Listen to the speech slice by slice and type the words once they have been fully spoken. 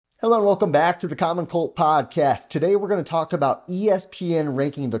Hello and welcome back to the Common Colt Podcast. Today we're going to talk about ESPN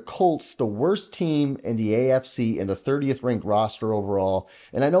ranking the Colts the worst team in the AFC and the 30th ranked roster overall.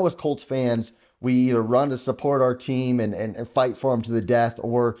 And I know as Colts fans, we either run to support our team and fight for them to the death,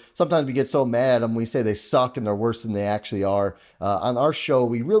 or sometimes we get so mad at them we say they suck and they're worse than they actually are. On our show,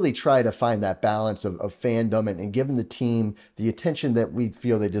 we really try to find that balance of fandom and giving the team the attention that we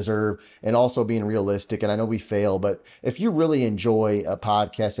feel they deserve and also being realistic. And I know we fail, but if you really enjoy a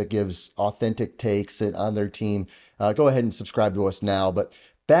podcast that gives authentic takes on their team, go ahead and subscribe to us now. But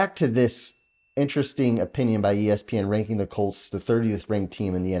back to this interesting opinion by ESPN ranking the Colts the 30th ranked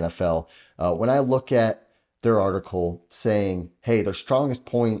team in the NFL. When I look at their article saying, hey, their strongest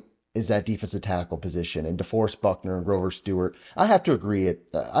point is that defensive tackle position and DeForest Buckner and Grover Stewart, I have to agree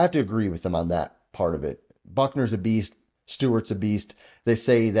with them on that part of it. Buckner's a beast. Stewart's a beast. They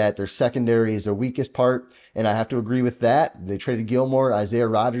say that their secondary is their weakest part, and I have to agree with that. They traded Gilmore. Isaiah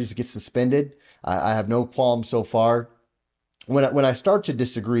Rodgers gets suspended. I have no qualms so far. When I start to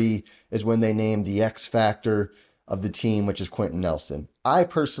disagree is when they name the X factor of the team, which is Quentin Nelson. I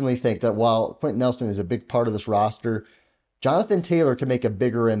personally think that while Quentin Nelson is a big part of this roster, Jonathan Taylor can make a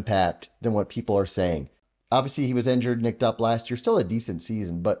bigger impact than what people are saying. Obviously, he was injured, nicked up last year. Still a decent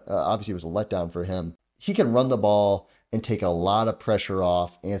season, but obviously it was a letdown for him. He can run the ball and take a lot of pressure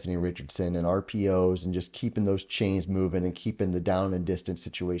off Anthony Richardson and RPOs and just keeping those chains moving and keeping the down and distance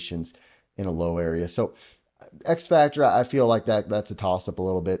situations in a low area. So X factor, I feel like that's a toss-up a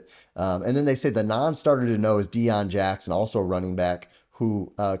little bit. And then they say the non-starter to know is Deion Jackson, also a running back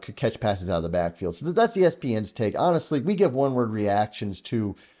who could catch passes out of the backfield. So that's ESPN's take. Honestly, we give one-word reactions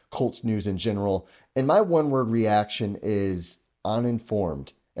to Colts news in general. And my one-word reaction is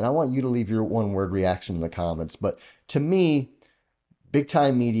uninformed. And I want you to leave your one-word reaction in the comments. But to me,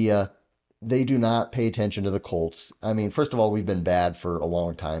 big-time media, they do not pay attention to the Colts. I mean, first of all, we've been bad for a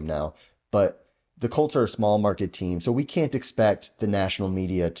long time now. But the Colts are a small market team, so we can't expect the national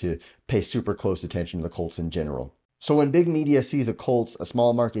media to pay super close attention to the Colts in general. So when big media sees the Colts, a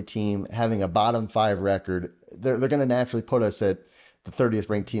small market team, having a bottom 5 record, they're going to naturally put us at the 30th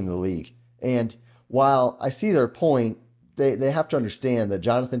ranked team in the league. And while I see their point, they have to understand that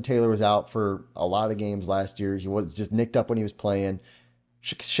Jonathan Taylor was out for a lot of games last year. He was just nicked up when he was playing.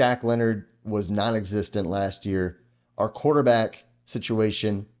 Shaq Leonard was non-existent last year. Our quarterback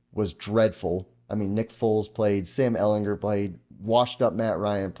situation was dreadful. I mean, Nick Foles played, Sam Ehlinger played, washed up Matt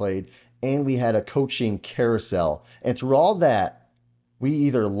Ryan played, and we had a coaching carousel. And through all that, we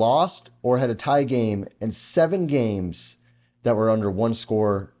either lost or had a tie game in 7 games that were under one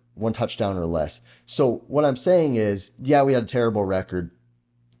score, 1 touchdown or less. So what I'm saying is, yeah, we had a terrible record.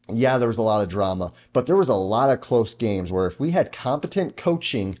 Yeah, there was a lot of drama, but there was a lot of close games where if we had competent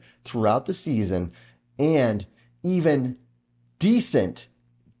coaching throughout the season and even decent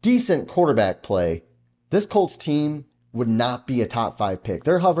quarterback play, this Colts team would not be a top 5 pick.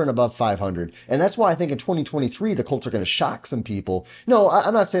 They're hovering above 500. And that's why I think in 2023, the Colts are going to shock some people. No,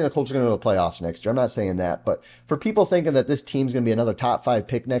 I'm not saying the Colts are going to go to the playoffs next year. I'm not saying that. But for people thinking that this team's going to be another top 5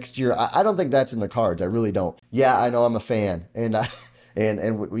 pick next year, I don't think that's in the cards. I really don't. Yeah, I know I'm a fan.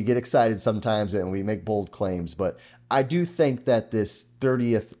 And we get excited sometimes and we make bold claims. But I do think that this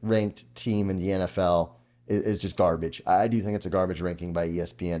 30th ranked team in the NFL is just garbage. I do think it's a garbage ranking by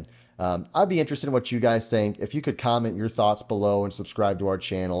ESPN. I'd be interested in what you guys think. If you could comment your thoughts below and subscribe to our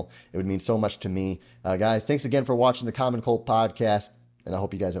channel, it would mean so much to me. Guys, thanks again for watching the Common Colt Podcast, and I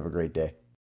hope you guys have a great day.